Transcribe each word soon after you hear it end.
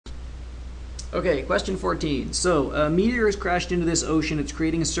Okay, question 14. So, a meteor has crashed into this ocean. It's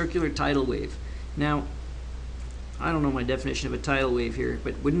creating a circular tidal wave. Now, I don't know my definition of a tidal wave here,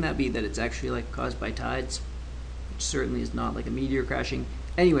 but wouldn't that be that it's actually like caused by tides? Which certainly is not like a meteor crashing.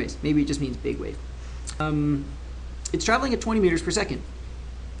 Anyways, maybe it just means big wave. It's traveling at 20 meters per second.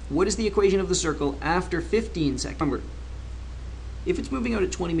 What is the equation of the circle after 15 seconds? Remember, if it's moving out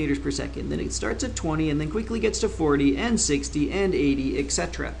at 20 meters per second, then it starts at 20 and then quickly gets to 40 and 60 and 80,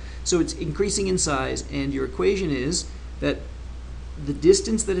 etc. So it's increasing in size, and your equation is that the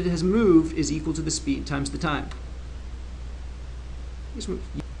distance that it has moved is equal to the speed times the time.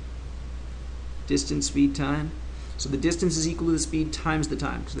 Distance, speed, time. So the distance is equal to the speed times the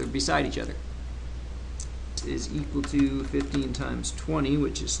time, because they're beside each other. Is equal to 15 times 20,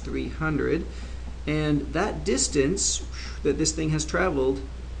 which is 300. And that distance that this thing has traveled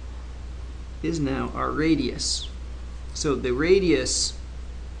is now our radius. So the radius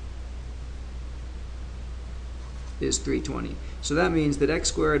is 320. So that means that x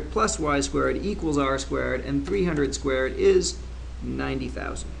squared plus y squared equals r squared, and 300 squared is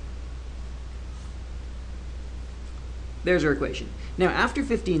 90,000. There's our equation. Now after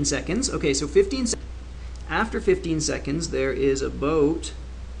 15 seconds, okay, so after 15 seconds there is a boat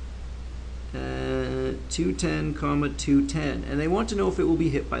 210, 210, and they want to know if it will be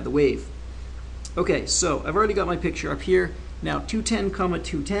hit by the wave. Okay, so I've already got my picture up here. Now 210,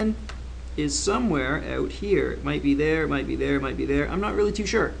 210 is somewhere out here. It might be there, it might be there, it might be there. I'm not really too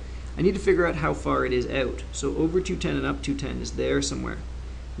sure. I need to figure out how far it is out. So over 210 and up 210 is there somewhere. I'm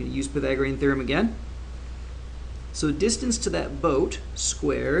going to use Pythagorean theorem again. So distance to that boat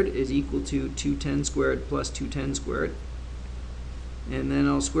squared is equal to 210 squared plus 210 squared. And then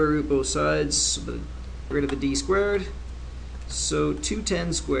I'll square root both sides, so get rid of the d squared. So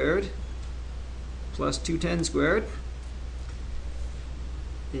 210 squared plus 210 squared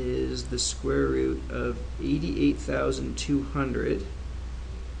is the square root of 88,200.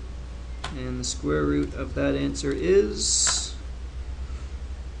 And the square root of that answer is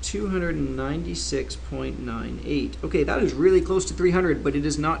 296.98. Okay, that is really close to 300, but it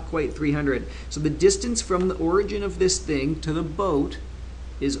is not quite 300. So the distance from the origin of this thing to the boat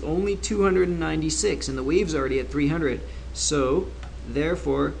is only 296, and the wave's already at 300. So,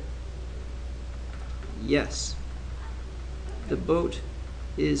 therefore, yes, the boat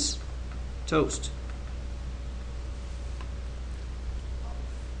is toast.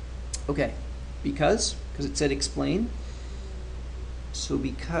 Okay, because it said explain. So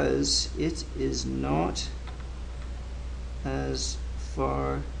because it is not as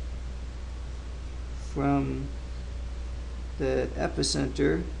far from the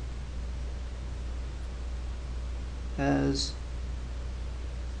epicenter as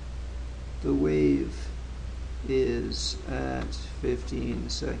the wave is at 15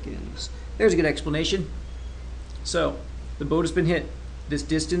 seconds. There's a good explanation. So the boat has been hit. This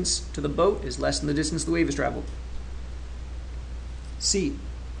distance to the boat is less than the distance the wave has traveled. C.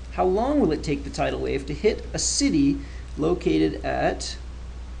 How long will it take the tidal wave to hit a city located at,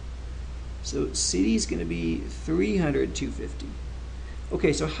 so city is going to be 300, 250.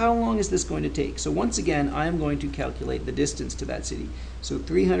 Okay, so how long is this going to take? So once again, I'm going to calculate the distance to that city. So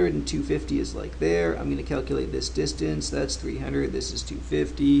 300 and 250 is like there. I'm going to calculate this distance. That's 300. This is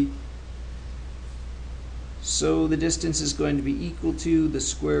 250. So the distance is going to be equal to the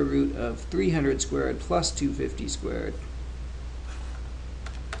square root of 300 squared plus 250 squared.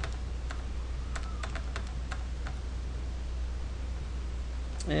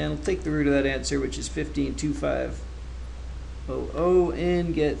 And we'll take the root of that answer, which is 15,250,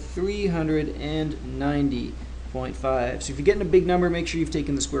 and get 390.5. So if you're getting a big number, make sure you've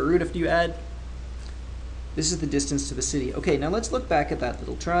taken the square root after you add. This is the distance to the city. Okay, now let's look back at that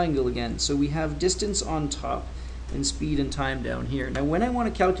little triangle again. So we have distance on top and speed and time down here. Now when I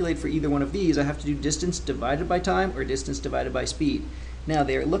want to calculate for either one of these, I have to do distance divided by time or distance divided by speed. Now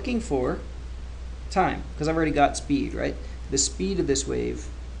they're looking for time, because I've already got speed, right? The speed of this wave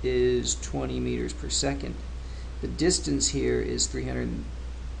is 20 meters per second. The distance here is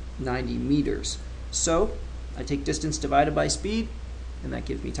 390 meters. So I take distance divided by speed, and that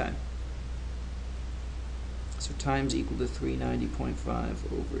gives me time. So time's equal to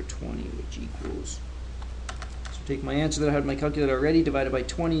 390.5 over 20, which equals, so take my answer that I had in my calculator already, divided by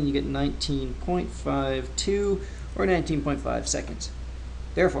 20, and you get 19.52 or 19.5 seconds.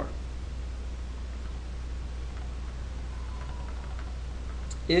 Therefore,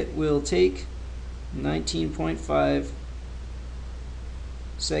 it will take 19.5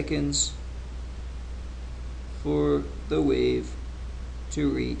 seconds for the wave to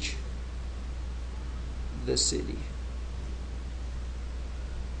reach the city.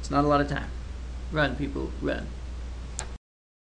 It's not a lot of time. Run, people, run.